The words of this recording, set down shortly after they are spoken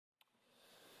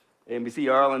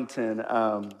NBC Arlington,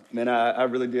 man, I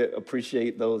really did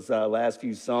appreciate those last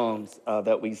few songs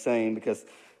that we sang because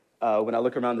when I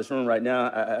look around this room right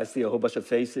now, I see a whole bunch of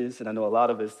faces, and I know a lot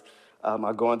of us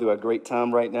are going through a great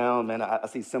time right now. Man, I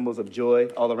see symbols of joy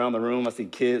all around the room. I see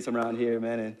kids around here,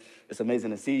 man, and it's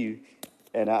amazing to see you.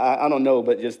 And I don't know,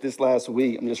 but just this last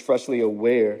week, I'm just freshly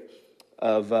aware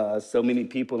of so many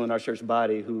people in our church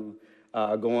body who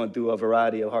are going through a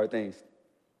variety of hard things.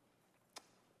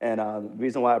 And the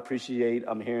reason why I appreciate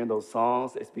hearing those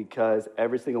songs is because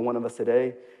every single one of us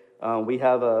today, we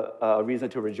have a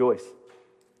reason to rejoice,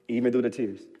 even through the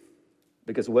tears.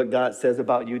 Because what God says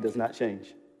about you does not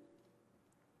change.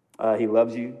 He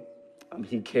loves you.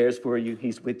 He cares for you.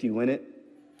 He's with you in it.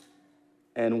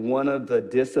 And one of the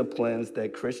disciplines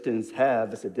that Christians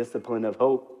have is a discipline of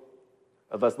hope,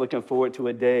 of us looking forward to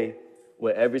a day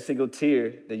where every single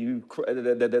tear that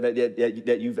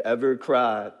you've ever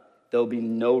cried, there'll be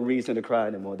no reason to cry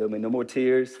anymore. There'll be no more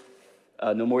tears,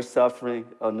 no more suffering,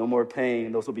 no more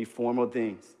pain. Those will be formal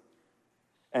things.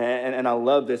 And I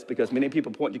love this because many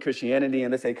people point to Christianity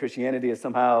and they say Christianity is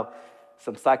somehow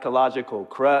some psychological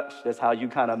crutch. That's how you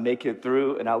kind of make it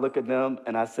through. And I look at them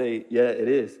and I say, yeah, it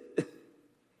is.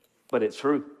 But it's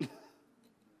true.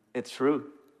 It's true.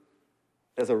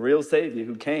 There's a real Savior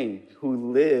who came,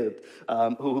 who lived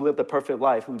a perfect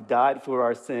life, who died for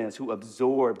our sins, who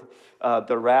absorbed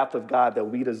the wrath of God that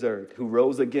we deserved, who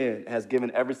rose again, has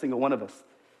given every single one of us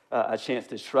a chance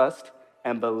to trust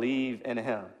and believe in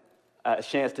him, a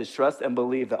chance to trust and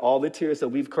believe that all the tears that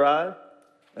we've cried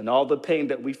and all the pain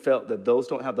that we felt, that those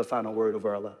don't have the final word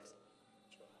over our lives.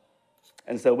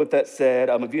 And so with that said,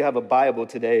 if you have a Bible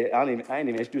today, I didn't even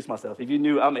introduce myself. If you're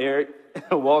new, I'm Eric.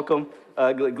 Welcome.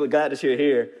 Glad that you're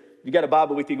here. If you got a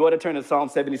Bible with you, go ahead and turn to Psalm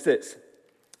 76.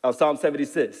 Psalm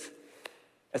 76.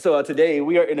 And so today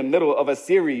we are in the middle of a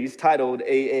series titled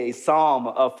a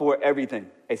Psalm for Everything.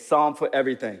 A Psalm for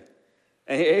Everything.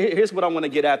 And here's what I want to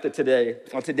get after today.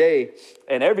 Today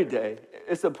and every day,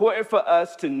 it's important for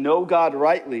us to know God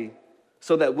rightly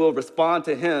so that we'll respond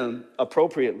to him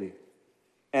appropriately.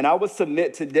 And I would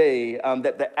submit today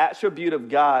that the attribute of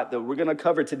God that we're going to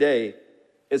cover today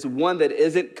is one that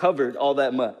isn't covered all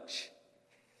that much.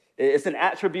 It's an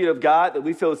attribute of God that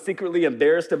we feel secretly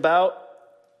embarrassed about,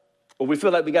 or we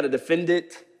feel like we got to defend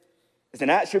it. It's an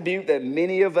attribute that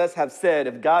many of us have said,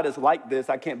 if God is like this,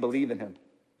 I can't believe in him.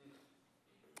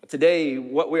 Today,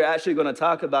 what we're actually going to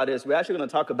talk about is we're actually going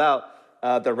to talk about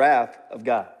the wrath of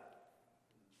God.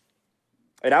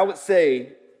 And I would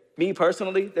say, me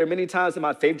personally, there are many times in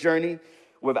my faith journey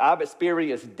where I've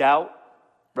experienced doubt,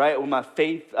 right? When my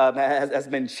faith has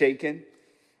been shaken.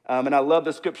 And I love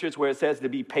the scriptures where it says to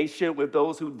be patient with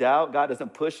those who doubt. God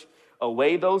doesn't push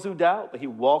away those who doubt, but he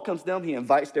welcomes them. He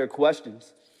invites their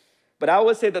questions. But I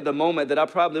would say that the moment that I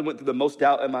probably went through the most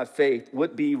doubt in my faith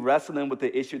would be wrestling with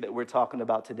the issue that we're talking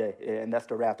about today, and that's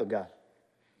the wrath of God.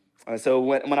 And so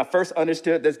when I first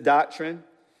understood this doctrine,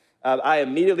 I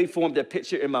immediately formed a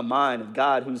picture in my mind of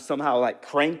God who's somehow like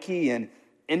cranky and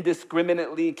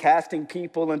indiscriminately casting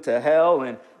people into hell.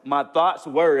 And my thoughts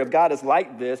were, if God is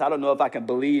like this, I don't know if I can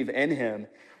believe in him.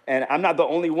 And I'm not the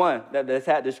only one that's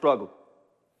had this struggle.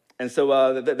 And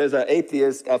so there's an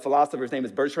atheist philosopher, his name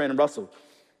is Bertrand Russell.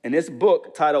 In this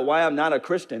book titled Why I'm Not a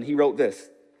Christian, he wrote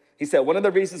this. He said, one of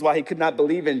the reasons why he could not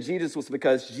believe in Jesus was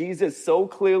because Jesus so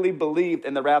clearly believed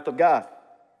in the wrath of God.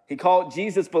 He called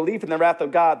Jesus' belief in the wrath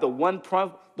of God the one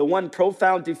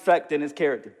profound defect in his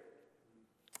character.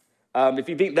 If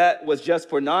you think that was just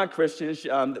for non-Christians,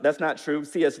 that's not true.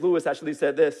 C.S. Lewis actually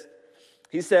said this.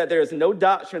 He said, there is no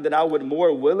doctrine that I would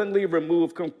more willingly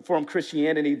remove from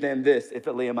Christianity than this, if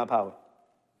it lay in my power.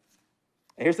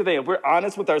 And here's the thing, if we're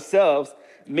honest with ourselves,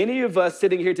 many of us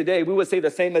sitting here today, we would say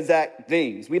the same exact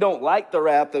things. We don't like the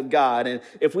wrath of God. And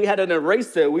if we had an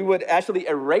eraser, we would actually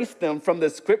erase them from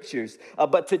the scriptures.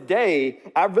 But today,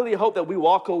 I really hope that we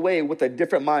walk away with a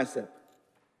different mindset.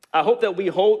 I hope that we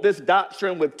hold this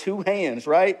doctrine with two hands,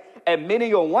 right?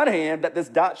 Admitting on one hand that this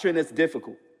doctrine is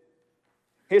difficult.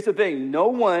 Here's the thing, no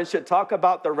one should talk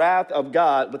about the wrath of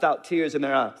God without tears in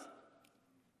their eyes.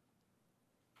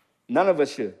 None of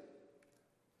us should.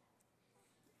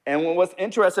 And what's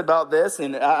interesting about this,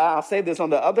 and I'll say this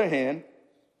on the other hand,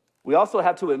 we also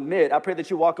have to admit, I pray that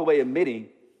you walk away admitting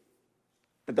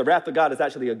that the wrath of God is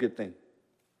actually a good thing.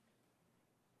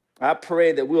 I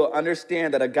pray that we'll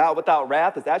understand that a God without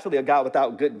wrath is actually a God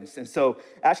without goodness. And so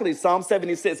actually Psalm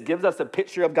 76 gives us a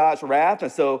picture of God's wrath.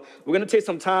 And so we're going to take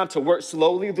some time to work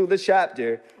slowly through the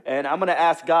chapter. And I'm going to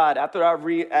ask God after I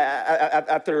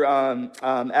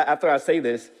say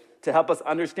this to help us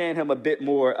understand him a bit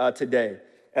more today.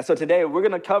 And so today we're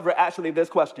going to cover actually this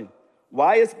question.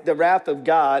 Why is the wrath of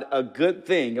God a good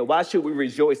thing? And why should we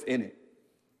rejoice in it?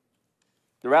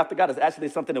 The wrath of God is actually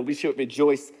something that we should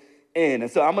rejoice in. And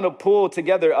so I'm going to pull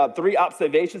together 3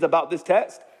 observations about this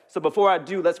text. So before I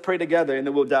do, let's pray together and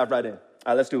then we'll dive right in. All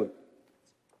right, let's do it.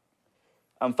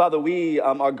 Father, we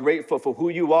are grateful for who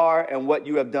you are and what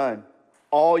you have done.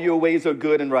 All your ways are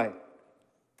good and right.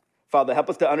 Father, help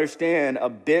us to understand a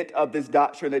bit of this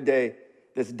doctrine today.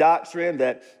 This doctrine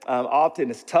that often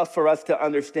is tough for us to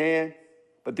understand.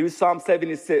 But through Psalm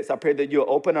 76, I pray that you'll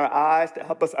open our eyes to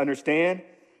help us understand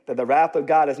that the wrath of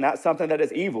God is not something that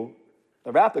is evil.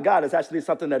 The wrath of God is actually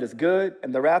something that is good.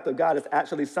 And the wrath of God is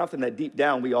actually something that deep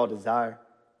down we all desire.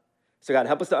 So God,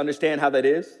 help us to understand how that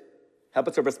is. Help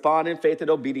us to respond in faith and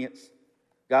obedience.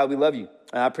 God, we love you.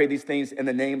 And I pray these things in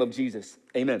the name of Jesus.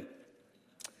 Amen.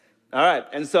 All right,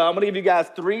 and so I'm going to give you guys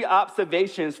 3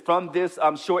 observations from this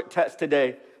short text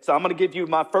today. So I'm going to give you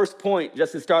my first point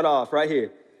just to start off right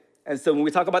here. And so when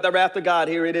we talk about the wrath of God,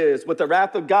 here it is. With the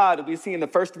wrath of God, we see in the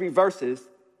first 3 verses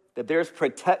that there's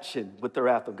protection with the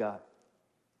wrath of God.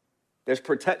 There's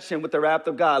protection with the wrath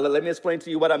of God. Let me explain to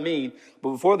you what I mean.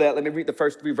 But before that, let me read the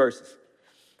first 3 verses.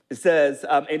 It says,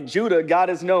 in Judah, God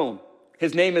is known.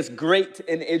 His name is great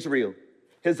in Israel.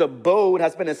 His abode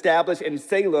has been established in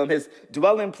Salem, his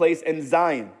dwelling place in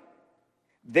Zion.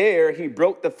 There he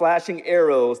broke the flashing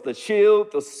arrows, the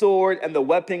shield, the sword, and the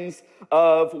weapons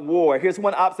of war. Here's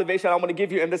one observation I want to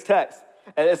give you in this text.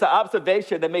 And it's an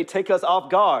observation that may take us off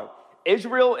guard.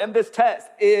 Israel in this text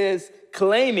is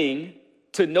claiming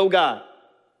to know God.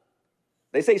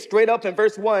 They say straight up in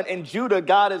verse 1, in Judah,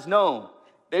 God is known.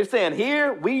 They're saying,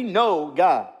 here we know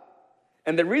God.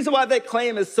 And the reason why that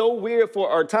claim is so weird for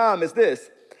our time is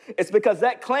this. It's because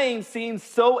that claim seems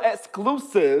so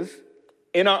exclusive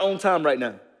in our own time right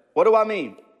now. What do I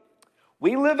mean?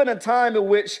 We live in a time in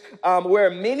which where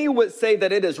many would say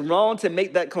that it is wrong to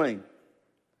make that claim.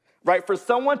 Right? For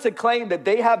someone to claim that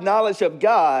they have knowledge of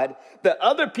God, that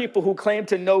other people who claim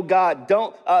to know God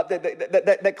don't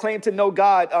that claim to know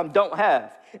God don't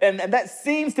have. And that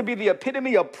seems to be the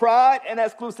epitome of pride and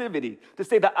exclusivity, to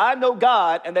say that I know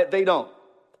God and that they don't,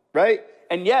 right?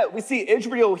 And yet we see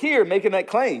Israel here making that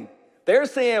claim. They're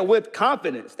saying with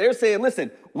confidence, they're saying,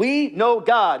 listen, we know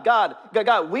God.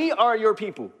 God, we are your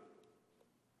people.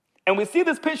 And we see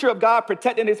this picture of God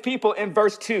protecting his people in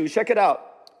verse 2. Check it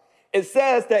out. It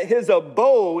says that his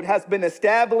abode has been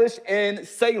established in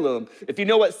Salem. If you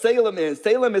know what Salem is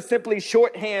simply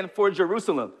shorthand for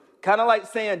Jerusalem. Kind of like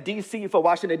saying D.C. for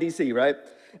Washington, D.C., right?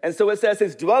 And so it says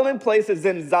his dwelling place is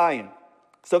in Zion.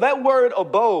 So that word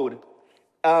abode,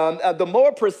 the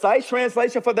more precise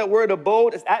translation for that word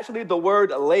abode is actually the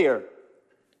word lair.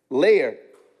 Lair.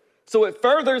 So it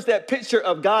furthers that picture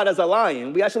of God as a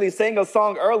lion. We actually sang a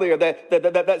song earlier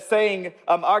that saying,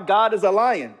 our God is a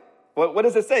lion. What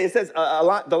does it say? It says,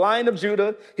 the Lion of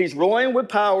Judah, he's roaring with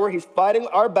power, he's fighting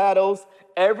our battles.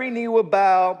 Every knee will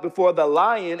bow before the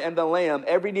lion and the lamb.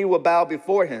 Every knee will bow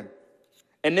before him.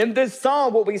 And in this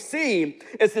psalm, what we see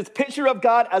is this picture of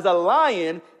God as a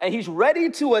lion, and he's ready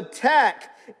to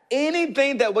attack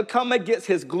anything that would come against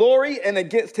his glory and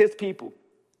against his people.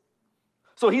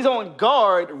 So he's on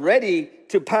guard, ready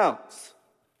to pounce.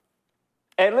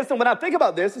 And listen, when I think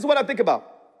about this is what I think about.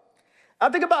 I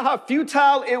think about how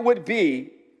futile it would be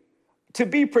to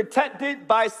be protected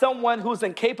by someone who's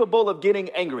incapable of getting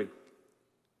angry.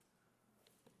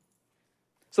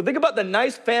 So think about the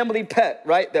nice family pet,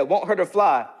 right, that won't hurt a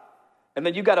fly. And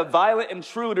then you got a violent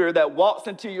intruder that walks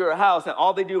into your house and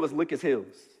all they do is lick his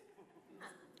heels.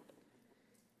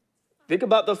 Think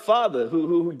about the father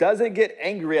who doesn't get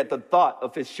angry at the thought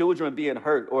of his children being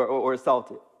hurt or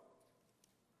assaulted.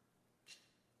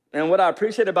 And what I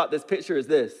appreciate about this picture is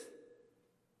this.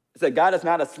 It's that God is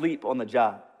not asleep on the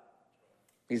job.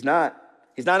 He's not.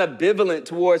 He's not ambivalent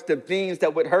towards the things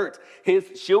that would hurt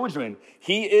his children.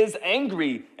 He is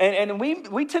angry. And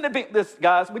we tend to think this,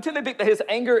 guys, we tend to think that his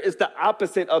anger is the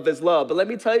opposite of his love. But let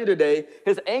me tell you today,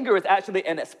 his anger is actually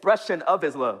an expression of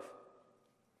his love.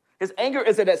 His anger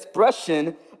is an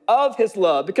expression of his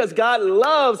love because God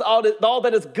loves all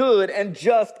that is good and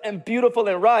just and beautiful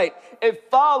and right. It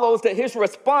follows that his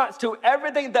response to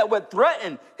everything that would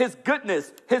threaten his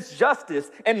goodness, his justice,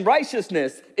 and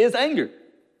righteousness is anger.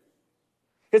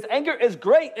 His anger is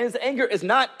great, and his anger is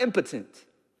not impotent.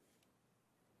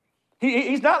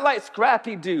 He's not like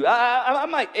Scrappy Doo. I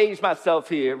might age myself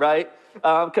here, right?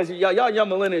 Because y'all young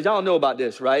millennials, y'all don't know about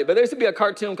this, right? But there used to be a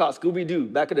cartoon called Scooby-Doo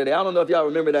back in the day. I don't know if y'all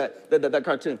remember that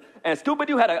cartoon. And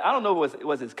Scooby-Doo had I don't know,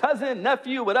 was his cousin,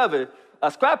 nephew, whatever.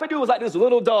 Scrappy-Doo was like this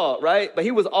little dog, right? But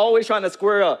he was always trying to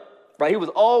square up, right? He was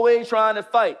always trying to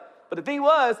fight. But the thing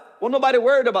was, well, nobody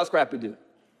worried about Scrappy-Doo.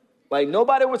 Like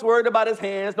nobody was worried about his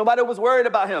hands. Nobody was worried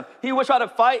about him. He would try to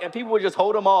fight and people would just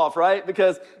hold him off, right?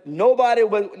 Because nobody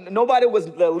was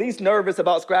the least nervous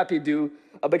about Scrappy Doo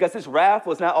because his wrath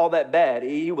was not all that bad.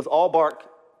 He was all bark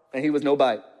and he was no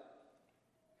bite.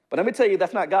 But let me tell you,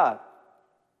 that's not God.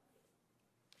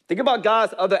 Think about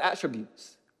God's other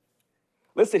attributes.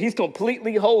 Listen, he's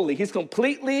completely holy. He's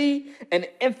completely and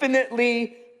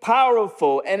infinitely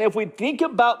powerful. And if we think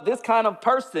about this kind of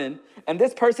person, and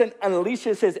this person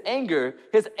unleashes his anger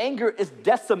is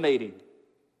decimating.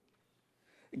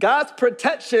 God's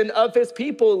protection of his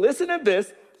people, listen to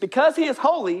this, because he is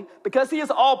holy, because he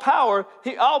is all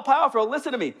powerful,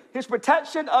 listen to me. His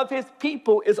protection of his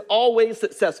people is always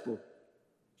successful.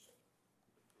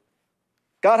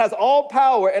 God has all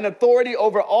power and authority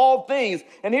over all things.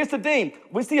 And here's the thing.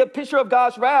 We see a picture of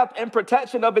God's wrath and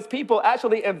protection of his people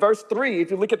actually in verse 3.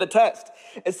 If you look at the text,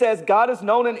 it says God is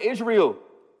known in Israel.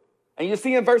 And you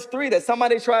see in verse 3 that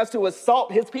somebody tries to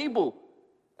assault his people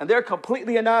and they're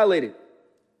completely annihilated.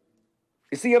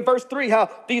 You see in verse 3 how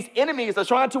these enemies are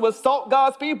trying to assault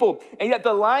God's people, and yet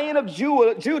the Lion of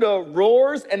Judah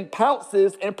roars and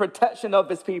pounces in protection of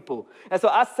his people. And so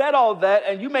I said all that,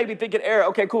 and you may be thinking, Eric,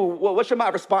 okay, cool. Well, what should my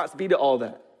response be to all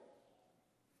that?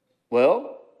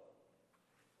 Well,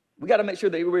 we got to make sure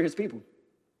that we're his people,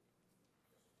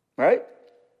 right?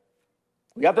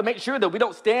 We have to make sure that we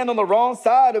don't stand on the wrong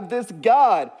side of this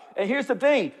God. And here's the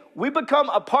thing. We become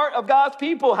a part of God's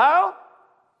people. How?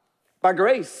 By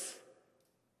grace.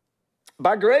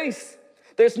 By grace.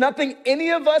 There's nothing any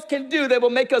of us can do that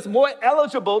will make us more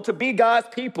eligible to be God's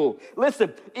people.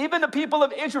 Listen, even the people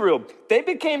of Israel, they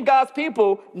became God's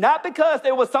people not because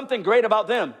there was something great about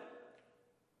them.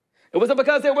 It wasn't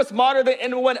because they were smarter than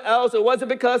anyone else. It wasn't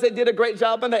because they did a great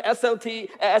job on the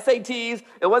SATs.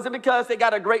 It wasn't because they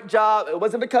got a great job. It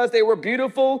wasn't because they were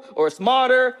beautiful or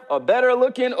smarter or better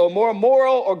looking or more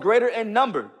moral or greater in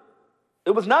number.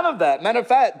 It was none of that. Matter of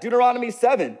fact, Deuteronomy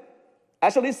 7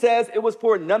 actually says it was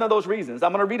for none of those reasons.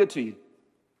 I'm going to read it to you.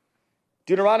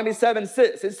 Deuteronomy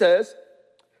 7:6, it says,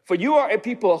 "For you are a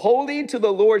people holy to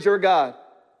the Lord your God.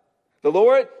 The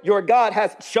Lord your God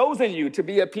has chosen you to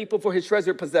be a people for his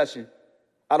treasured possession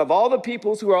out of all the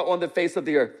peoples who are on the face of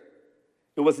the earth.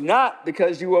 It was not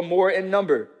because you were more in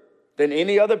number than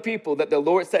any other people that the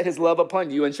Lord set his love upon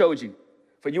you and chose you,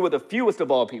 for you were the fewest of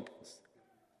all peoples.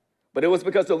 But it was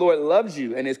because the Lord loves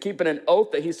you and is keeping an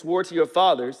oath that he swore to your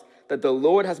fathers that the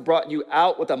Lord has brought you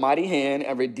out with a mighty hand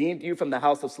and redeemed you from the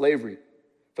house of slavery,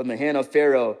 from the hand of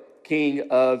Pharaoh, king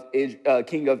of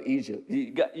Egypt."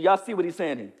 Y'all see what he's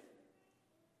saying here?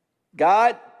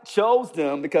 God chose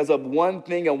them because of one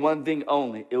thing and one thing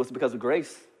only. It was because of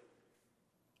grace.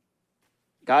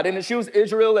 God didn't choose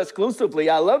Israel exclusively.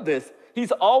 I love this.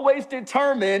 He's always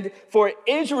determined for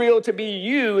Israel to be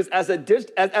used as a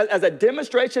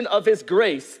demonstration of his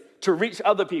grace to reach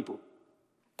other people.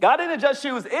 God didn't just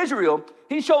choose Israel.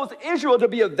 He chose Israel to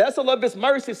be a vessel of his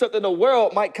mercy so that the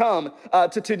world might come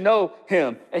to know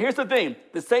him. And here's the thing.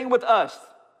 The same with us,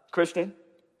 Christian.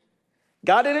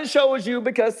 God didn't choose you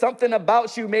because something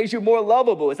about you made you more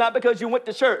lovable. It's not because you went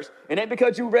to church. It ain't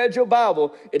because you read your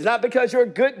Bible. It's not because your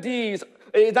good deeds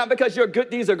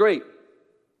are great.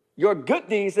 Your good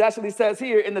deeds, it actually says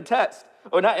here in the text,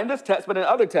 or not in this text, but in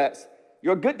other texts,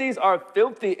 your good deeds are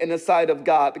filthy in the sight of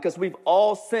God because we've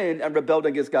all sinned and rebelled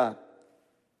against God.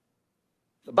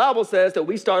 The Bible says that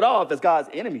we start off as God's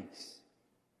enemies.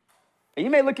 And you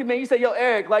may look at me and you say, yo,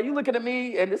 Eric, like you looking at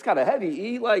me and it's kind of heavy,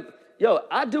 E. Like, yo,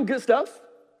 I do good stuff.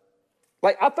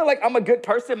 Like, I feel like I'm a good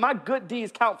person. My good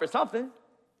deeds count for something.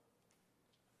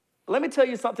 But let me tell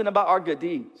you something about our good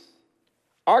deeds.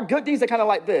 Our good deeds are kind of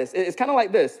like this. It's kind of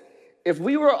like this. If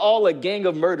we were all a gang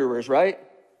of murderers, right?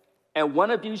 And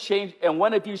one of you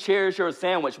shares your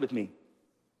sandwich with me.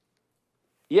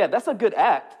 Yeah, that's a good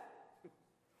act.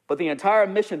 But the entire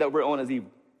mission that we're on is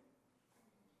evil.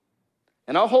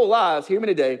 And our whole lives, hear me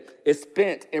today, is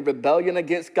spent in rebellion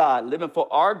against God, living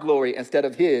for our glory instead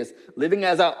of his, living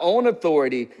as our own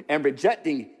authority and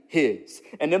rejecting his.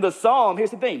 And in the psalm,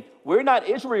 here's the thing. We're not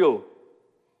Israel.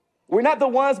 We're not the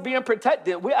ones being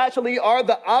protected. We actually are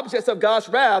the objects of God's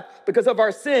wrath because of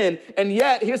our sin. And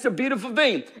yet, here's the beautiful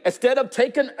thing. Instead of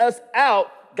taking us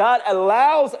out, God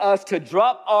allows us to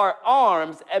drop our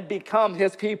arms and become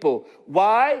his people.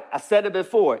 Why? I said it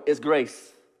before. It's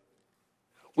grace.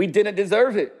 We didn't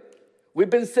deserve it. We've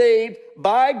been saved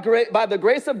by the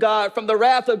grace of God from the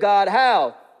wrath of God.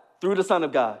 How? Through the Son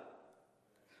of God.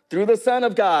 Through the Son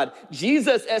of God.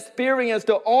 Jesus experienced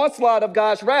the onslaught of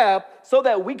God's wrath so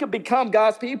that we could become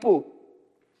God's people.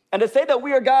 And to say that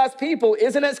we are God's people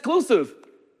isn't exclusive.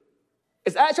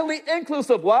 It's actually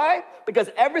inclusive. Why? Because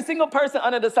every single person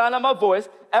under the sound of my voice,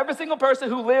 every single person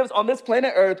who lives on this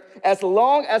planet Earth, as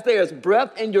long as there is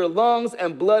breath in your lungs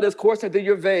and blood is coursing through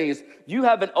your veins, you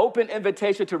have an open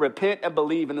invitation to repent and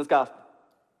believe in this gospel.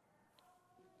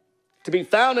 To be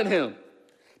found in him,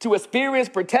 to experience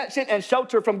protection and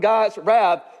shelter from God's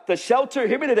wrath. The shelter,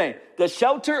 hear me today, the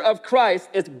shelter of Christ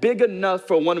is big enough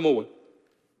for one more.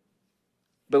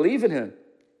 Believe in him.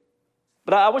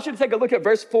 But I want you to take a look at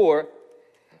verse 4,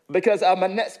 because my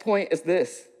next point is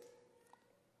this.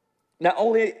 Not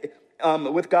only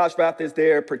with God's wrath is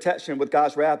there protection, with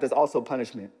God's wrath there's also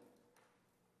punishment.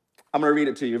 I'm going to read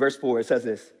it to you. Verse 4, it says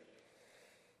this.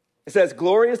 It says,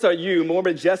 glorious are you, more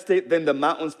majestic than the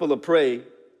mountains full of prey.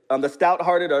 The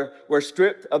stout-hearted were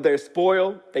stripped of their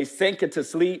spoil. They sank into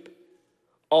sleep.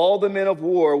 All the men of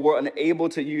war were unable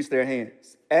to use their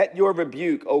hands. At your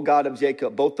rebuke, O God of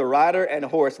Jacob, both the rider and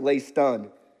horse lay stunned.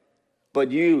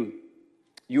 But you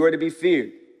are to be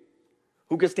feared.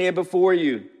 Who can stand before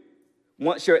you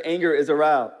once your anger is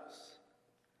aroused?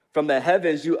 From the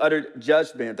heavens you uttered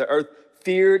judgment. The earth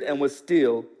feared and was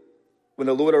still when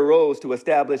the Lord arose to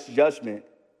establish judgment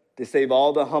to save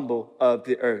all the humble of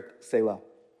the earth. Selah.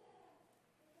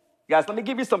 Guys, let me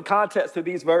give you some context to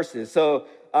these verses. So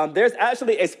there's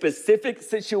actually a specific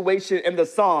situation in the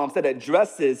Psalms that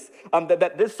addresses,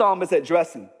 that this psalm is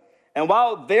addressing. And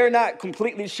while they're not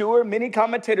completely sure, many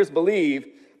commentators believe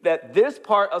that this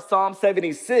part of Psalm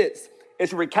 76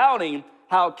 is recounting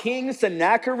how King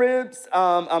Sennacherib's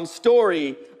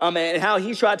story and how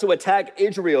he tried to attack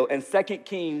Israel in 2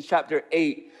 Kings chapter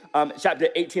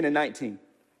 18 and 19.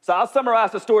 So I'll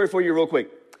summarize the story for you real quick.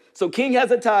 So King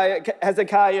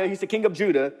Hezekiah, he's the king of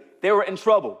Judah, they were in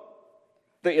trouble.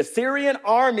 The Assyrian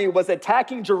army was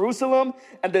attacking Jerusalem,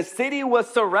 and the city was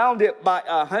surrounded by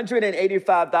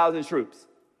 185,000 troops.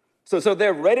 So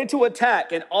they're ready to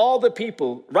attack, and all the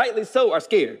people, rightly so, are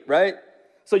scared, right?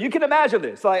 So you can imagine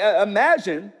this. Like,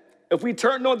 imagine if we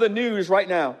turned on the news right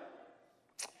now,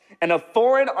 and a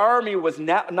foreign army was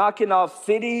knocking off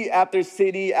city after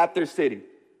city after city.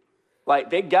 Like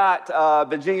they got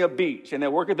Virginia Beach, and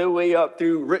they're working their way up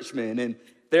through Richmond, and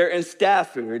they're in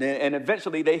Stafford, and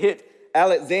eventually they hit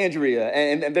Alexandria,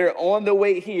 and they're on the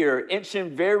way here,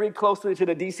 inching very closely to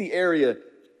the DC area,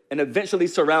 and eventually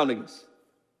surrounding us.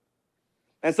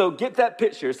 And so get that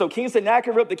picture. So King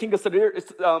Sennacherib, the king of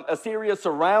Assyria,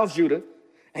 surrounds Judah.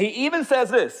 And he even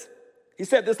says this. He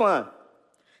said this line.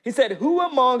 He said, who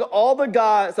among all the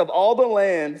gods of all the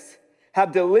lands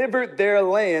have delivered their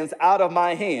lands out of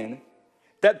my hand,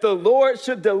 that the Lord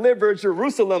should deliver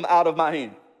Jerusalem out of my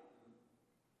hand?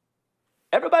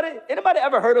 Anybody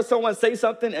ever heard of someone say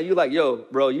something and you're like, yo,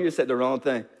 bro, you just said the wrong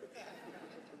thing?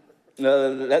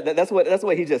 That's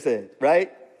what he just said,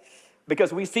 right?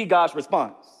 Because we see God's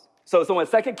response. So in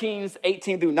 2 Kings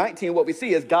 18 through 19, what we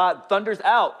see is God thunders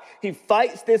out. He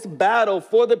fights this battle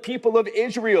for the people of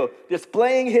Israel,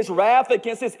 displaying his wrath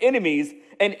against his enemies.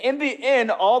 And in the end,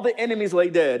 all the enemies lay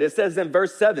dead. It says in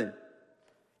verse 7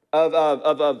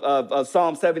 of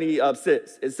Psalm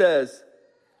 76, it says,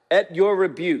 at your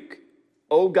rebuke,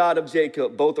 O God of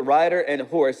Jacob, both the rider and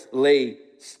horse lay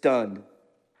stunned.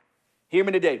 Hear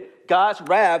me today. God's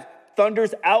wrath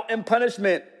thunders out in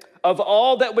punishment of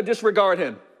all that would disregard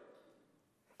him,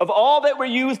 of all that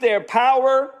would use their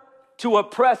power to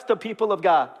oppress the people of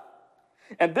God.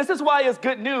 And this is why it's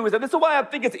good news, and this is why I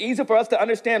think it's easy for us to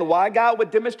understand why God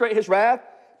would demonstrate his wrath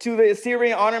to the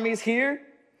Assyrian armies here.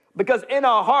 Because in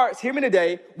our hearts, hear me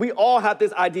today, we all have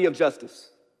this idea of justice,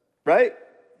 right?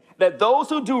 That those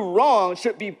who do wrong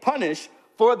should be punished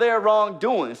for their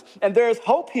wrongdoings. And there's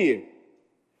hope here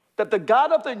that the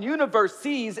God of the universe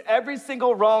sees every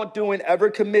single wrongdoing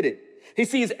ever committed. He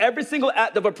sees every single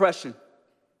act of oppression.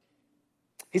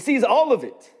 He sees all of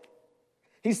it.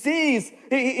 He sees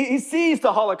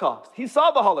the Holocaust. He saw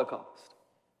the Holocaust.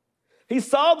 He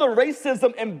saw the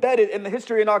racism embedded in the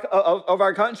history of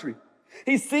our country.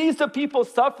 He sees the people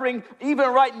suffering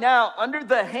even right now under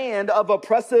the hand of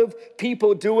oppressive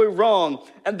people doing wrong.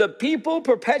 And the people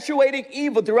perpetuating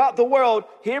evil throughout the world,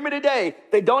 hear me today,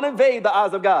 they don't evade the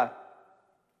eyes of God.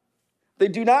 They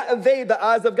do not evade the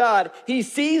eyes of God. He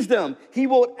sees them. He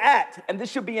will act. And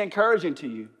this should be encouraging to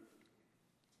you.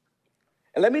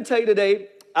 And let me tell you today,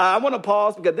 I want to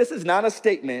pause because this is not a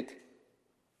statement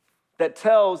that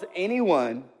tells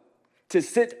anyone to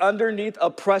sit underneath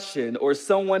oppression or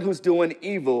someone who's doing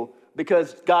evil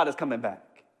because God is coming back.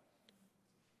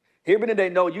 Hear me today,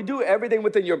 no, you do everything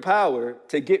within your power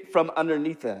to get from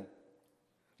underneath that.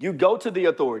 You go to the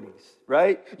authorities,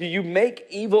 right? You make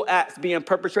evil acts being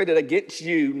perpetrated against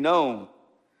you known.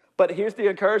 But here's the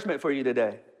encouragement for you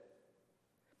today.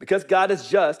 Because God is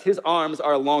just, his arms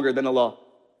are longer than the law.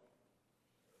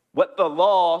 What the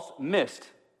laws missed,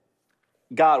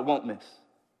 God won't miss.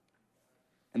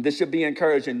 And this should be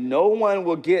encouraging. No one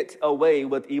will get away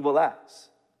with evil acts.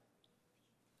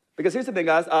 Because here's the thing,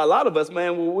 guys. A lot of us,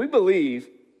 man, we believe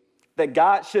that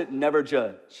God should never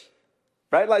judge.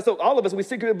 Right? Like, so all of us, we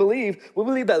secretly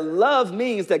believe that love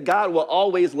means that God will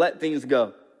always let things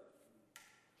go.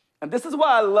 And this is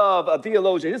why I love a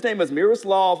theologian. His name is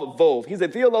Miroslav Volf. He's a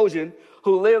theologian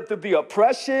who lived through the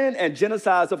oppression and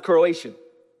genocides of Croatia.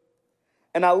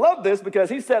 And I love this because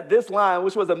he said this line,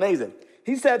 which was amazing.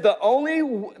 He said the only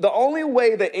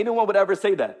way that anyone would ever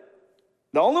say that,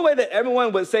 the only way that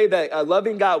everyone would say that a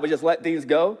loving God would just let things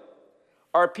go,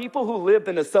 are people who lived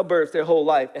in the suburbs their whole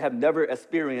life and have never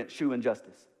experienced true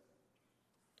injustice.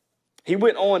 He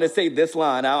went on to say this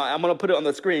line. I'm going to put it on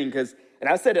the screen and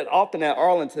I said it often at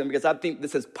Arlington because I think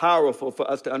this is powerful for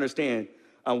us to understand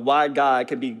why God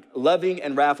can be loving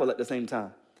and wrathful at the same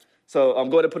time. So I'm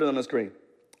going to put it on the screen.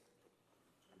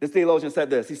 This theologian said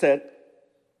this. He said,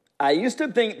 I used to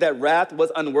think that wrath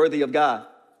was unworthy of God.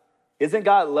 Isn't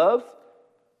God love?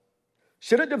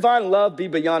 Shouldn't divine love be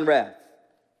beyond wrath?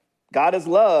 God is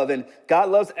love, and God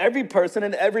loves every person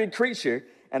and every creature,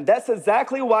 and that's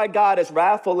exactly why God is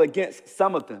wrathful against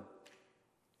some of them.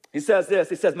 He says this,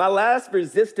 he says, my last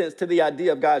resistance to the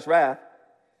idea of God's wrath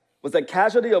was a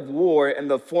casualty of war in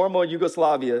the former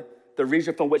Yugoslavia, the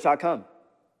region from which I come.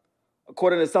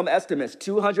 According to some estimates,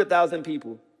 200,000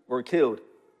 people were killed,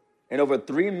 and over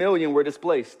 3 million were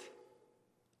displaced.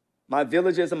 My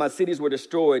villages and my cities were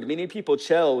destroyed, many people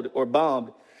shelled or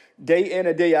bombed day in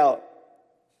and day out.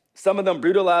 Some of them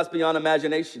brutalized beyond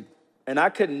imagination. And I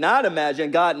could not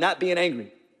imagine God not being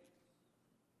angry.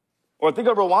 Or think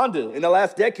of Rwanda in the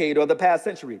last decade or the past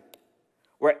century,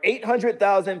 where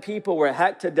 800,000 people were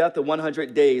hacked to death in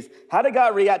 100 days. How did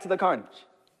God react to the carnage?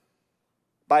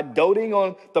 By doting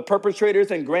on the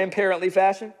perpetrators in grandparently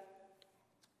fashion?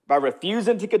 By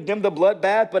refusing to condemn the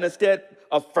bloodbath, but instead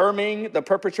affirming the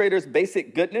perpetrator's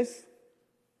basic goodness?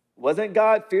 Wasn't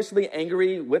God fiercely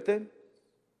angry with them?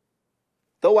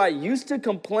 Though I used to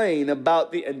complain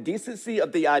about the indecency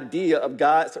of the idea of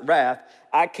God's wrath,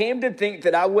 I came to think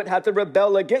that I would have to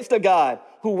rebel against a God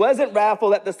who wasn't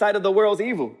wrathful at the sight of the world's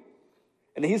evil.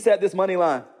 And he said this money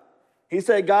line. He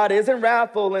said, God isn't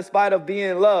wrathful in spite of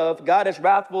being love. God is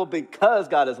wrathful because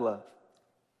God is love.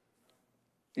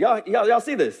 Y'all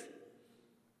see this?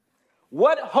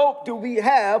 What hope do we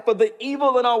have for the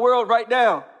evil in our world right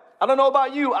now? I don't know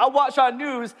about you. I watch our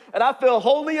news and I feel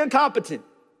wholly incompetent.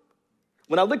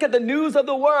 When I look at the news of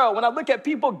the world, when I look at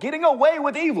people getting away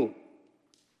with evil,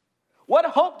 what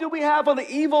hope do we have for the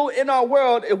evil in our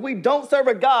world if we don't serve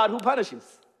a God who punishes?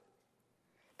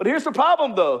 But here's the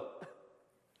problem, though.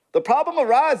 The problem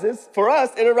arises, for us,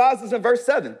 it arises in verse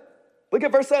 7. Look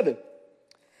at verse 7.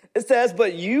 It says,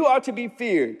 but you are to be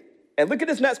feared. And look at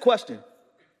this next question.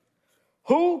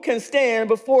 Who can stand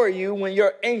before you when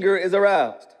your anger is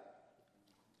aroused?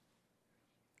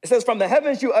 It says, from the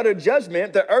heavens you utter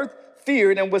judgment, the earth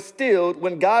feared and was stilled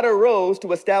when God arose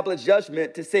to establish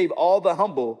judgment to save all the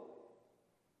humble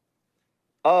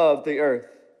of the earth.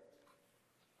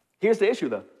 Here's the issue,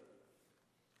 though.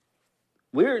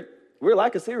 We're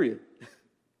like Assyria.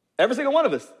 Every single one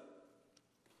of us.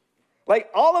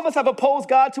 Like, all of us have opposed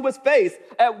God to his face.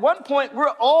 At one point, we're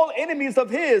all enemies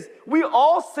of his. We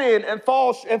all sin and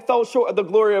fell short of the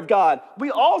glory of God.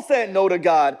 We all said no to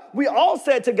God. We all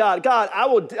said to God, God, I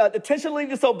will intentionally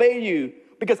disobey you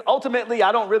because ultimately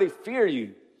I don't really fear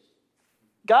you.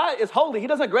 God is holy. He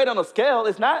doesn't grade on a scale.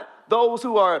 It's not those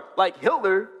who are like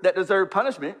Hitler that deserve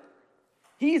punishment.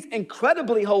 He's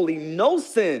incredibly holy. No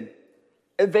sin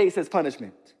evades his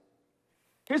punishment.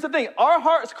 Here's the thing. Our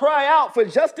hearts cry out for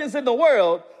justice in the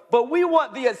world, but we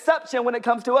want the exception when it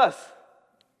comes to us.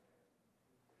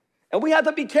 And we have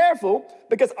to be careful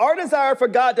because our desire for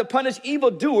God to punish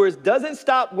evildoers doesn't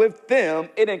stop with them.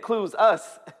 It includes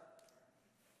us.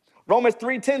 Romans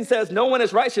 3:10 says, no one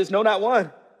is righteous, no, not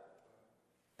one.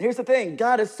 Here's the thing.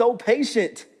 God is so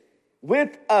patient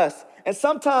with us. And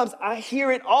sometimes I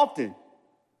hear it often.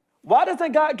 Why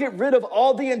doesn't God get rid of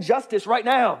all the injustice right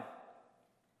now?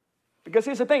 Because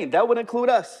here's the thing. That would include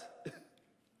us.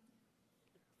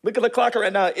 Look at the clock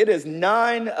right now. It is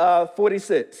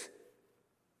 9:46.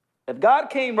 If God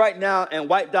came right now and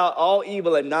wiped out all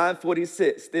evil at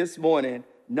 9:46 this morning,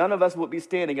 none of us would be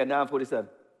standing at 9:47.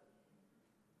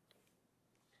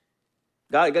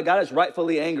 God is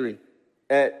rightfully angry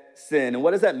at sin. And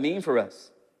what does that mean for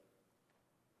us?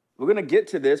 We're going to get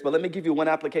to this, but let me give you one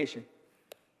application.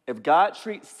 If God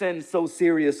treats sin so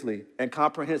seriously and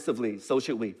comprehensively, so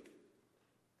should we.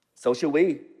 So should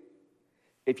we.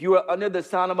 If you are under the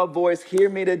sound of my voice, hear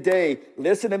me today.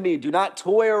 Listen to me. Do not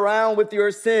toy around with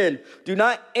your sin. Do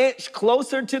not inch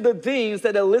closer to the things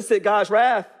that elicit God's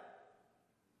wrath.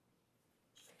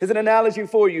 Here's an analogy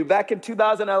for you. Back in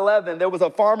 2011, there was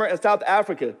a farmer in South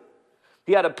Africa.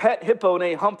 He had a pet hippo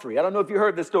named Humphrey. I don't know if you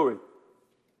heard this story.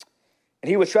 And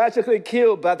he was tragically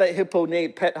killed by that hippo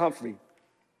named Pet Humphrey.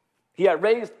 He had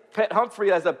raised Pet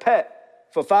Humphrey as a pet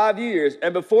for 5 years.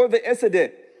 And before the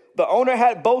incident, the owner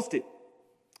had boasted.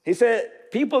 He said,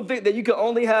 people think that you can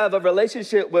only have a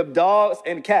relationship with dogs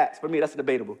and cats. For me, that's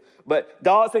debatable. But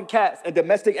dogs and cats and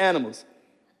domestic animals.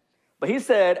 But he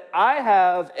said, I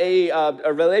have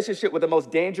a relationship with the most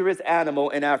dangerous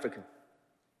animal in Africa.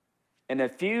 And a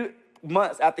few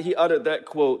months after he uttered that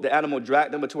quote, the animal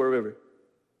dragged him into a river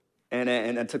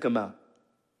and took him out.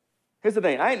 Here's the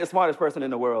thing. I ain't the smartest person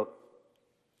in the world.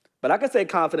 But I can say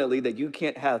confidently that you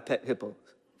can't have pet hippos.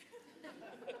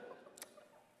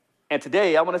 And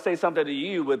today, I want to say something to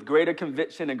you with greater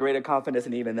conviction and greater confidence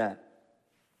than even that.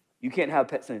 You can't have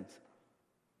pet sins.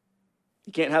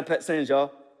 You can't have pet sins,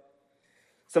 y'all.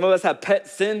 Some of us have pet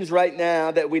sins right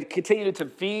now that we continue to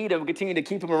feed and we continue to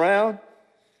keep them around.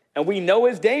 And we know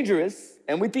it's dangerous.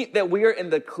 And we think that we are in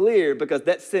the clear because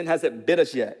that sin hasn't bit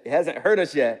us yet. It hasn't hurt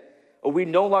us yet. Or we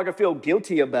no longer feel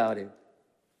guilty about it.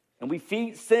 And we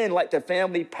feed sin like the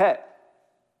family pet.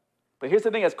 But here's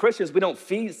the thing, as Christians, we don't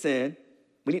feed sin.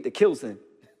 We need to kill sin.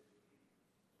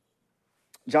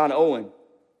 John Owen,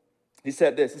 he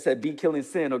said this. He said, be killing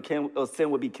sin or sin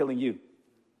will be killing you.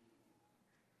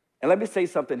 And let me say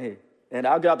something here. And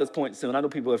I'll get out this point soon. I know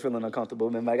people are feeling uncomfortable,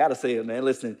 man, but I got to say it, man.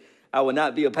 Listen, I would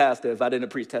not be a pastor if I didn't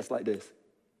preach text like this.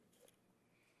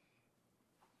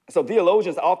 So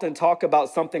theologians often talk about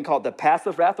something called the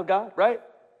passive wrath of God, right?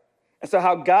 And so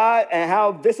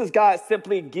how this is God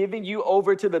simply giving you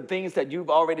over to the things that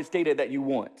you've already stated that you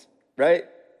want, right?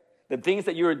 The things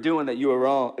that you are doing that you are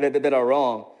wrong, that are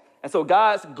wrong. And so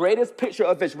God's greatest picture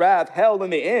of his wrath, hell in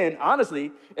the end,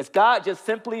 honestly, is God just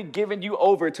simply giving you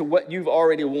over to what you've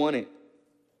already wanted.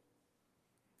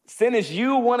 Sin is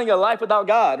you wanting a life without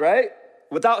God, right?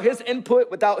 Without his input,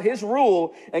 without his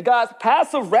rule. And God's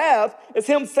passive wrath is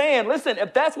him saying, listen,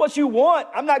 if that's what you want,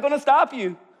 I'm not going to stop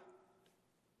you.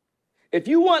 If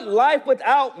you want life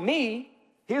without me,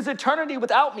 here's eternity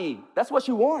without me. That's what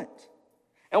you want.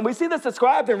 And we see this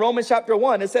described in Romans chapter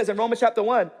 1. It says in Romans chapter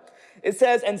 1, it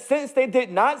says, and since they did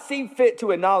not see fit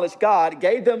to acknowledge God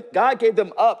gave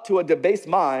them up to a debased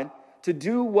mind to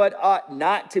do what ought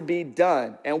not to be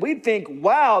done. And we think,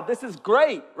 wow, this is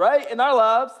great, right? In our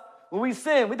lives, when we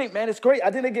sin, we think, man, it's great. I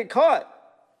didn't get caught.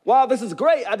 Wow, this is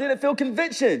great. I didn't feel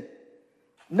conviction.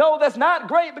 No, that's not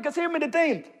great, because hear me the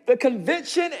thing. The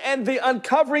conviction and the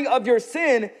uncovering of your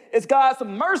sin is God's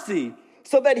mercy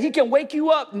so that he can wake you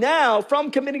up now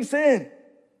from committing sin.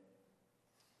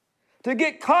 To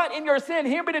get caught in your sin,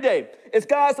 hear me today, it's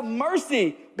God's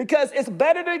mercy, because it's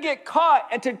better to get caught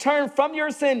and to turn from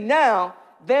your sin now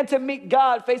than to meet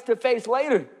God face to face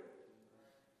later.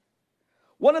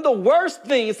 One of the worst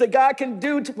things that God can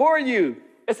do for you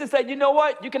is to say, you know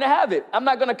what, you can have it. I'm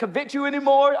not going to convict you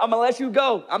anymore. I'm going to let you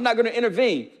go. I'm not going to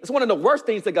intervene. It's one of the worst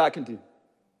things that God can do.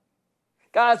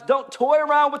 Guys, don't toy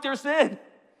around with your sin.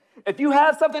 If you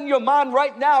have something in your mind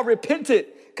right now, repent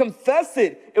it, confess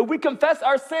it. If we confess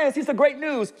our sins, here's the great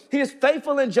news. He is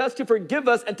faithful and just to forgive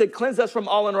us and to cleanse us from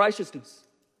all unrighteousness.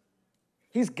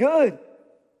 He's good.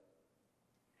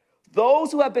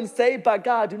 Those who have been saved by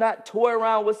God do not toy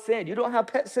around with sin. You don't have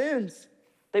pet sins.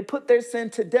 They put their sin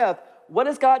to death. What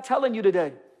is God telling you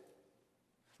today?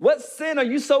 What sin are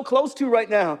you so close to right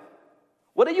now?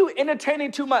 What are you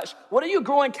entertaining too much? What are you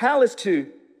growing callous to?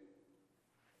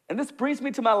 And this brings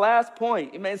me to my last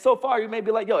point. I mean, so far you may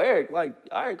be like, yo, Eric, like,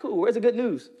 all right, cool. Where's the good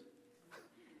news?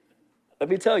 Let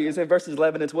me tell you, it's in verses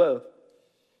 11 and 12.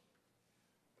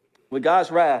 With God's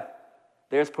wrath,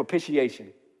 there's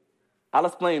propitiation. I'll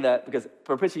explain that, because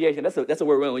propitiation, that's a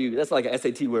word we don't use. That's like an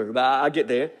SAT word, but I'll get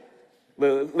there.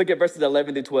 But look at verses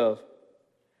 11 to 12.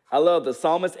 I love the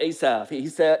psalmist Asaph. He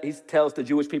tells the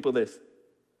Jewish people this.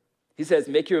 He says,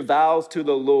 make your vows to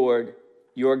the Lord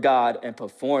your God and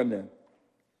perform them.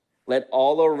 Let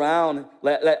all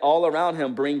around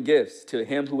him bring gifts to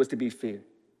him who is to be feared,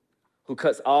 who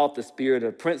cuts off the spirit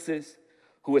of princes,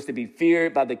 who is to be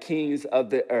feared by the kings of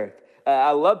the earth.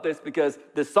 I love this because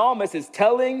the psalmist is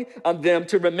telling them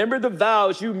to remember the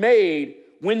vows you made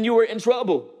when you were in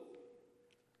trouble.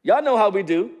 Y'all know how we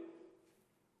do.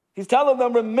 He's telling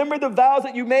them, remember the vows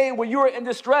that you made when you were in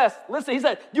distress. Listen, he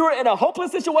said, you were in a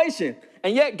hopeless situation,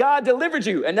 and yet God delivered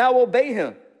you, and now obey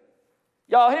him.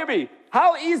 Y'all hear me?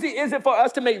 How easy is it for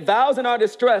us to make vows in our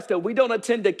distress that we don't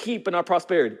intend to keep in our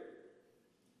prosperity?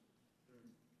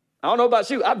 I don't know about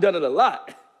you. I've done it a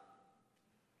lot.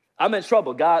 I'm in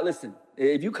trouble. God, listen,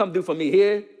 if you come through for me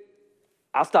here,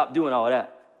 I'll stop doing all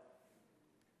that.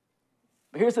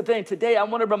 But here's the thing. Today, I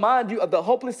want to remind you of the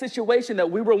hopeless situation that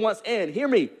we were once in. Hear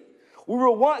me. We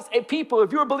were once a people.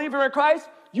 If you're a believer in Christ,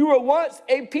 you were once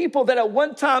a people that at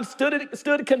one time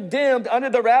stood condemned under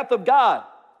the wrath of God.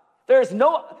 There is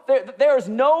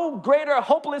no greater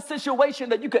hopeless situation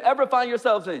that you could ever find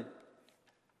yourselves in.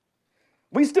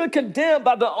 We stood condemned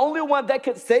by the only one that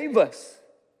could save us.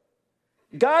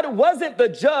 God wasn't the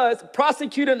judge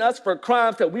prosecuting us for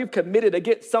crimes that we've committed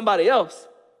against somebody else.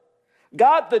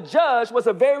 God, the judge, was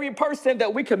the very person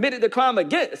that we committed the crime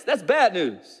against. That's bad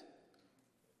news.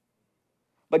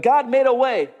 But God made a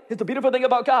way. Here's the beautiful thing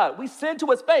about God. We sinned to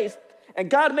his face, and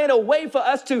God made a way for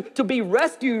us to be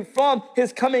rescued from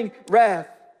his coming wrath.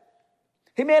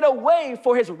 He made a way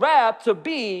for his wrath to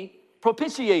be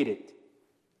propitiated.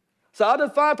 So I'll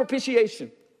define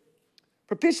propitiation.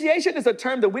 Propitiation is a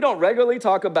term that we don't regularly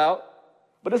talk about,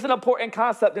 but it's an important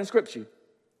concept in Scripture.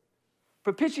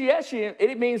 Propitiation,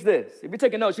 it means this. If you're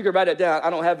taking notes, you can write it down. I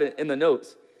don't have it in the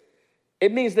notes.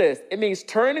 It means this. It means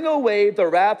turning away the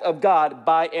wrath of God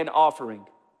by an offering.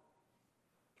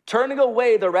 Turning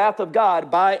away the wrath of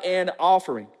God by an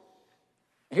offering.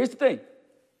 Here's the thing.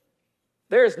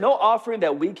 There is no offering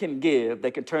that we can give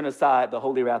that can turn aside the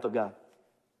holy wrath of God.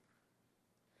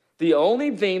 The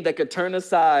only thing that could turn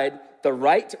aside the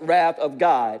right wrath of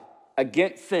God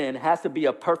against sin has to be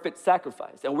a perfect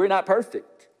sacrifice. And we're not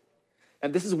perfect.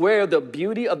 And this is where the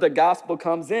beauty of the gospel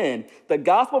comes in. The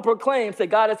gospel proclaims that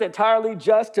God is entirely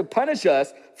just to punish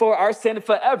us for our sin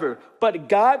forever. But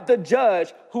God, the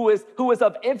judge, who is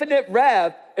of infinite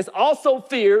wrath, is also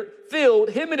filled,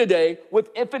 hear me today, with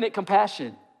infinite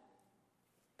compassion.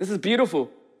 This is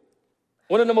beautiful.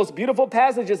 One of the most beautiful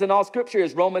passages in all Scripture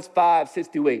is Romans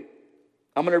 5:6-8.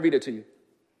 I'm going to read it to you.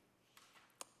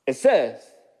 It says,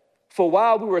 "For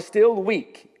while we were still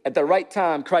weak, at the right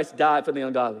time Christ died for the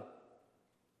ungodly.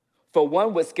 For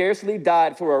one would scarcely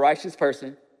die for a righteous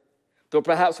person, though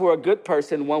perhaps for a good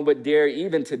person one would dare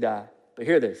even to die." But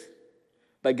hear this.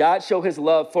 "But God showed his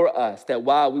love for us, that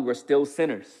while we were still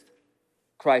sinners,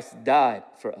 Christ died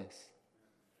for us."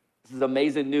 This is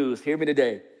amazing news. Hear me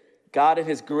today. God in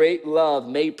his great love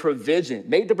made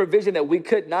the provision that we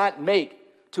could not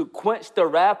make to quench the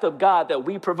wrath of God that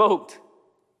we provoked.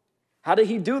 How did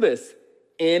he do this?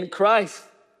 In Christ.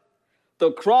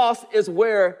 The cross is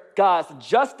where God's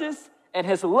justice and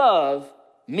his love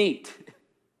meet.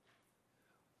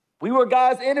 We were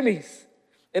God's enemies.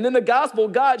 And in the gospel,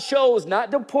 God chose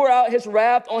not to pour out his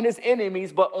wrath on his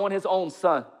enemies, but on his own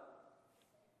son.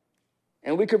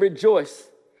 And we could rejoice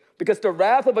because the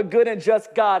wrath of a good and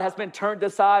just God has been turned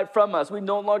aside from us. We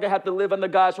no longer have to live under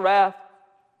God's wrath.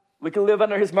 We can live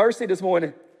under his mercy this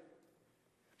morning.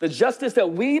 The justice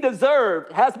that we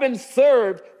deserved has been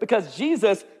served because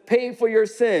Jesus paid for your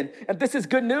sin. And this is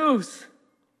good news.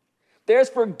 There's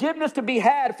forgiveness to be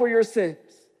had for your sins.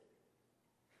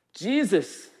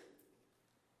 Jesus,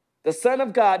 the Son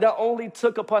of God, not only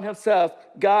took upon himself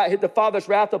the Father's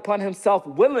wrath upon himself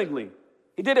willingly.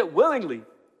 He did it willingly.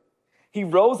 He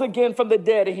rose again from the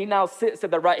dead, and he now sits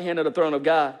at the right hand of the throne of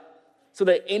God. So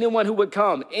that anyone who would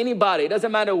come, anybody, it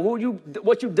doesn't matter what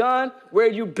you've done, where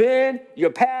you've been, your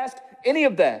past, any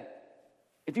of that.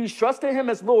 If you trust in him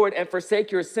as Lord and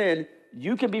forsake your sin,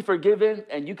 you can be forgiven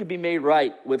and you can be made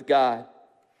right with God.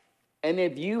 And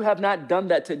if you have not done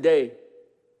that today,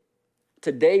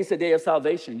 today's the day of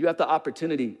salvation. You have the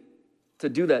opportunity to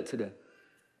do that today.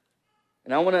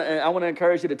 And I want to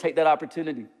encourage you to take that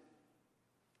opportunity.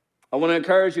 I want to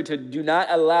encourage you to do not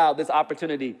allow this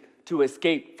opportunity to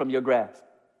escape from your grasp.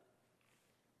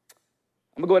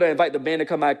 I'm going to go ahead and invite the band to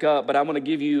come back up, but I want to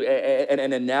give you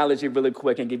an analogy really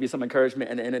quick and give you some encouragement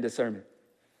at the end of the sermon.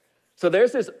 So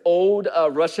there's this old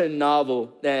Russian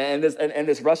novel, and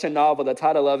this Russian novel, the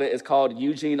title of it is called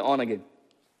Eugene Onegin.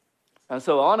 And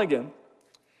so Onegin,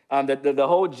 the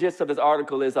whole gist of this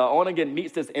article is Onegin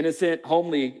meets this innocent,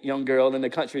 homely young girl in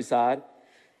the countryside,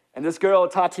 and this girl,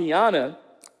 Tatiana,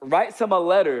 writes him a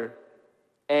letter.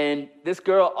 And this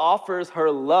girl offers her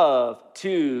love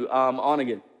to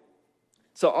Onegin.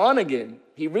 So Onegin,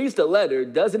 he reads the letter,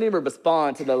 doesn't even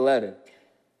respond to the letter.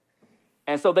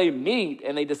 And so they meet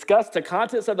and they discuss the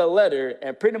contents of the letter,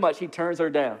 and pretty much he turns her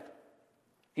down.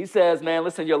 He says, "Man,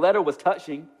 listen, your letter was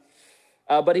touching."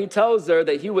 But he tells her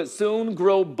that he would soon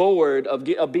grow bored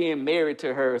of being married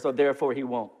to her, so therefore he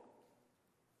won't.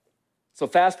 So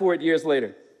fast forward years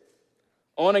later.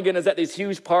 Onegin is at this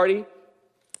huge party.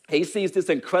 He sees this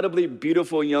incredibly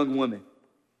beautiful young woman.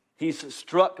 He's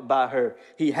struck by her.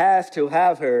 He has to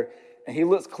have her. and he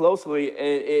looks closely,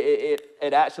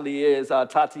 it actually is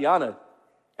Tatiana.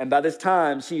 And by this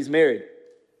time, she's married.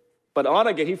 But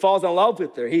Onegin, he falls in love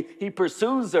with her. He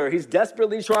pursues her. He's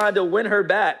desperately trying to win her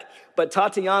back. But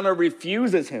Tatiana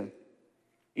refuses him.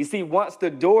 You see, once the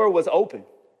door was open,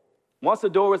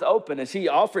 and she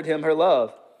offered him her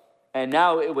love, and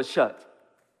now it was shut.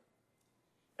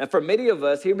 And for many of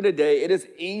us here today, it is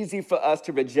easy for us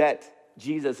to reject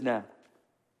Jesus now.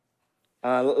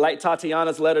 Like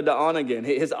Tatiana's letter to Onegin,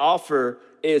 his offer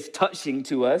is touching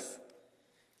to us,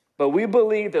 but we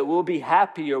believe that we'll be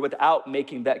happier without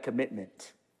making that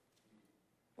commitment.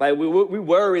 Like we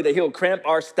worry that he'll cramp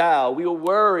our style. We will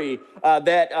worry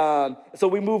so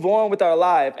we move on with our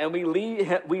life and we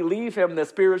leave him in the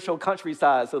spiritual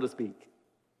countryside, so to speak.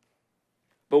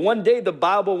 But one day the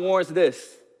Bible warns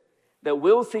this, that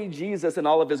we'll see Jesus in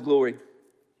all of his glory,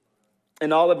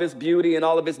 in all of his beauty, in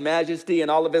all of his majesty, and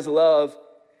all of his love.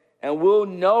 And we'll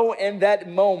know in that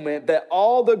moment that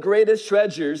all the greatest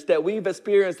treasures that we've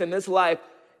experienced in this life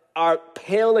are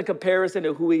pale in comparison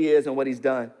to who he is and what he's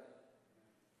done.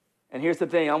 And here's the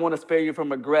thing, I want to spare you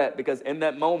from regret, because in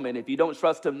that moment, if you don't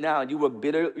trust him now, you will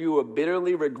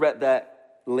bitterly regret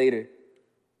that later.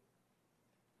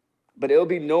 But it'll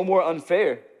be no more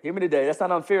unfair. Hear me today, that's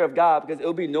not unfair of God, because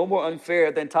it'll be no more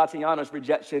unfair than Tatiana's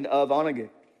rejection of Onegin.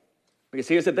 Because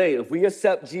here's the thing, if we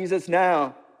accept Jesus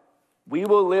now, we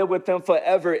will live with him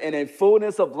forever in a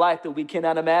fullness of life that we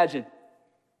cannot imagine.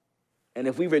 And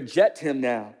if we reject him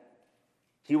now,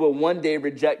 he will one day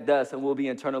reject us and we'll be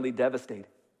eternally devastated.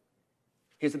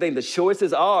 Here's the thing, the choice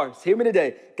is ours. Hear me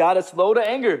today, God is slow to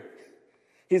anger.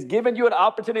 He's given you an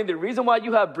opportunity. The reason why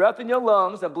you have breath in your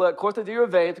lungs and blood coursing through your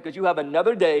veins, because you have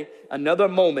another day, another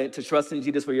moment to trust in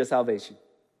Jesus for your salvation,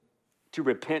 to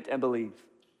repent and believe.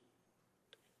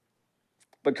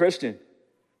 But Christian,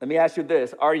 let me ask you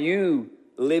this. Are you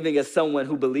living as someone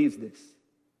who believes this?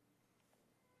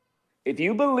 If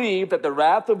you believe that the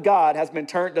wrath of God has been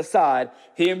turned aside,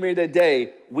 hear me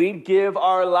today. We give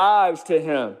our lives to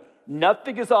him.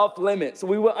 Nothing is off limits.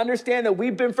 We will understand that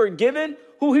we've been forgiven.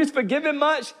 Who he's forgiven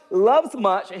much, loves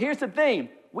much. And here's the thing.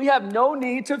 We have no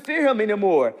need to fear him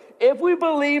anymore. If we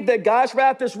believe that God's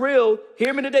wrath is real,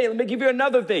 hear me today. Let me give you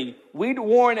another thing. We'd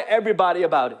warn everybody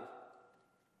about it.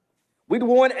 We'd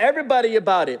warn everybody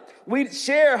about it. We'd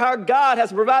share how God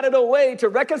has provided a way to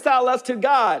reconcile us to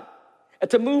God and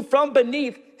to move from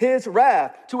beneath his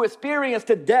wrath, to experience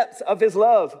the depths of his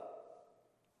love.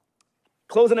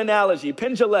 Closing analogy,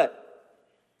 Penn Jillette.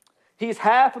 He's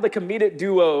half of the comedic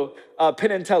duo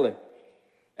Penn and Teller.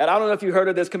 And I don't know if you heard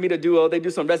of this comedic duo. They do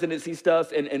some residency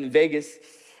stuff in Vegas.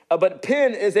 But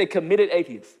Penn is a committed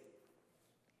atheist.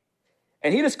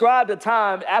 And he described a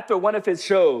time after one of his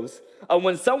shows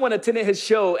when someone attended his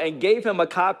show and gave him a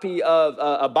copy of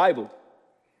a Bible.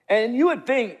 And you would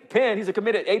think Penn, he's a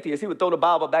committed atheist, he would throw the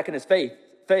Bible back in his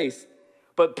face.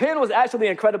 But Penn was actually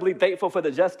incredibly thankful for the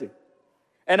gesture.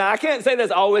 And I can't say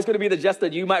that's always going to be the gesture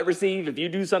you might receive if you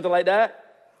do something like that.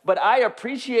 But I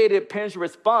appreciated Penn's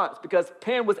response because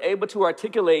Penn was able to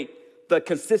articulate the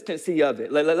consistency of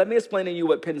it. Let me explain to you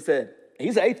what Penn said.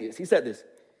 He's an atheist. He said this.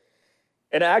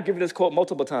 And I've given this quote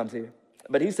multiple times here.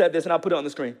 But he said this, and I'll put it on the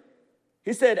screen.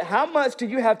 He said, how much do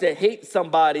you have to hate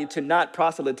somebody to not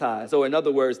proselytize? Or in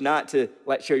other words, not to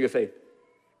share your faith?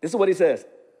 This is what he says.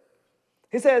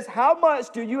 He says, how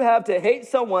much do you have to hate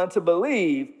someone to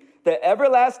believe that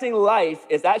everlasting life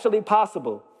is actually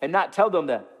possible and not tell them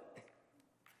that?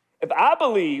 If I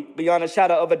believe beyond a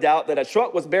shadow of a doubt that a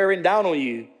truck was bearing down on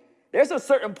you, there's a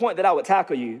certain point that I would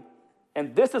tackle you.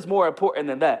 And this is more important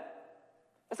than that.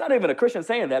 That's not even a Christian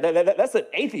saying that. That's an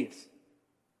atheist.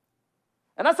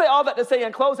 And I say all that to say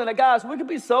in closing that, guys, we can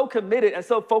be so committed and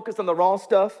so focused on the wrong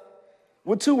stuff.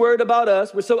 We're too worried about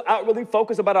us. We're so outwardly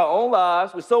focused about our own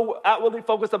lives. We're so outwardly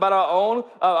focused about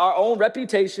our own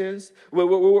reputations.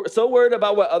 We're so worried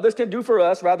about what others can do for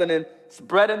us rather than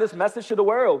spreading this message to the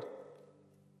world.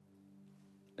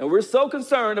 And we're so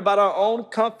concerned about our own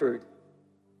comfort.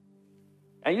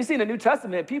 And you see in the New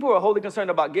Testament, people are wholly concerned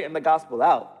about getting the gospel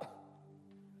out.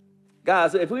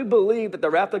 Guys, if we believe that the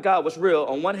wrath of God was real,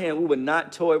 on one hand, we would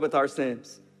not toy with our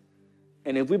sins.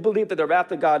 And if we believe that the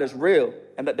wrath of God is real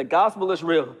and that the gospel is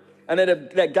real and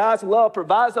that God's love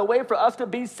provides a way for us to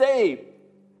be saved,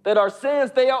 that our sins,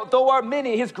 though are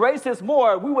many, his grace is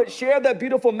more, we would share that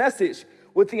beautiful message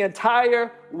with the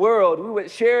entire world. We would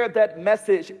share that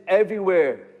message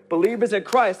everywhere. Believers in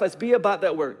Christ, let's be about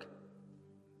that work.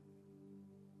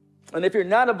 And if you're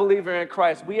not a believer in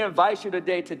Christ, we invite you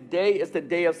today. Today is the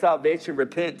day of salvation.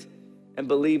 Repent and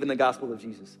believe in the gospel of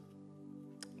Jesus.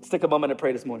 Let's take a moment and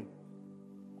pray this morning.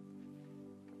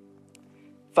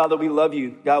 Father, we love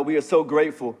you. God, we are so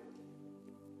grateful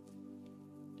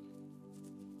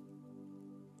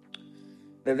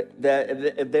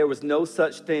if there was no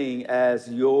such thing as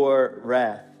your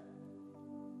wrath,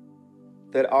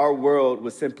 that our world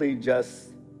would simply just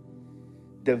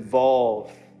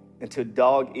devolve into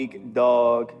dog eat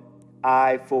dog,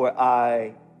 eye for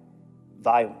eye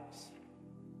violence.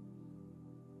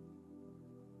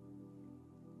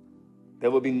 There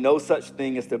will be no such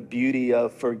thing as the beauty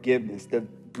of forgiveness, the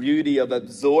beauty of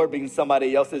absorbing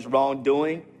somebody else's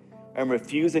wrongdoing and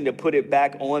refusing to put it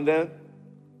back on them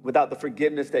without the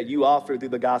forgiveness that you offer through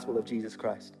the gospel of Jesus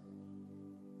Christ.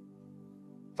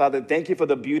 Father, thank you for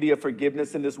the beauty of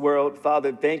forgiveness in this world.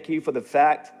 Father, thank you for the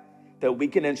fact that we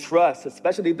can entrust,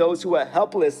 especially those who are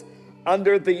helpless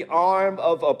under the arm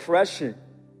of oppression,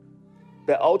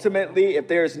 that ultimately, if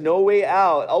there's no way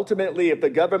out, ultimately, if the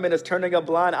government is turning a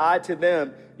blind eye to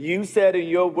them, you said in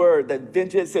your word that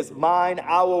vengeance is mine,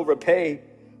 I will repay.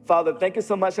 Father, thank you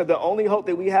so much that the only hope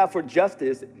that we have for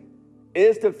justice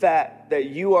is the fact that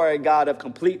you are a God of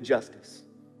complete justice.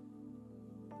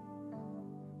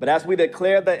 But as we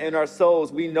declare that in our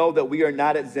souls, we know that we are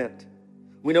not exempt.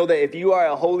 We know that if you are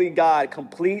a holy God,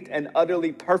 complete and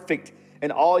utterly perfect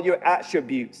in all your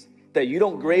attributes, that you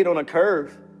don't grade on a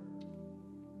curve,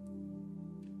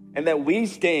 and that we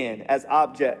stand as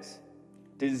objects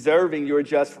deserving your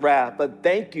just wrath. But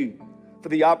thank you for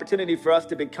the opportunity for us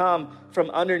to become from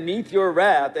underneath your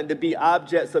wrath and to be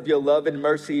objects of your love and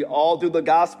mercy all through the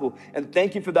gospel. And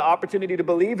thank you for the opportunity to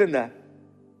believe in that.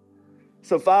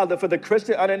 So, Father, for the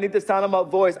Christian underneath the sound of my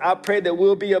voice, I pray that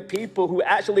we'll be a people who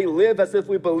actually live as if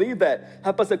we believe that.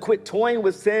 Help us to quit toying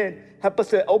with sin. Help us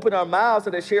to open our mouths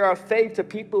and to share our faith to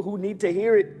people who need to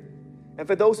hear it. And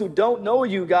for those who don't know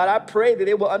you, God, I pray that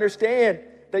they will understand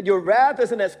that your wrath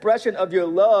is an expression of your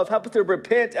love. Help us to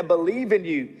repent and believe in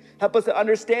you. Help us to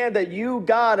understand that you,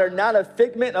 God, are not a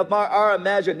figment of our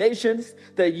imaginations,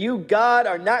 that you, God,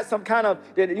 are not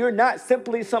that you're not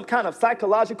simply some kind of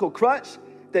psychological crutch,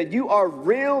 that you are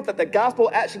real, that the gospel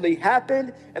actually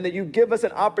happened, and that you give us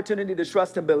an opportunity to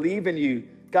trust and believe in you.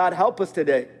 God, help us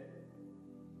today.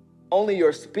 Only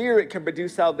your spirit can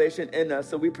produce salvation in us,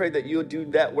 so we pray that you'll do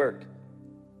that work.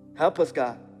 Help us,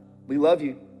 God. We love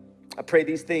you. I pray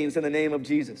these things in the name of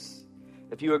Jesus.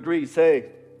 If you agree, say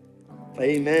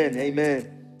amen,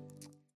 amen.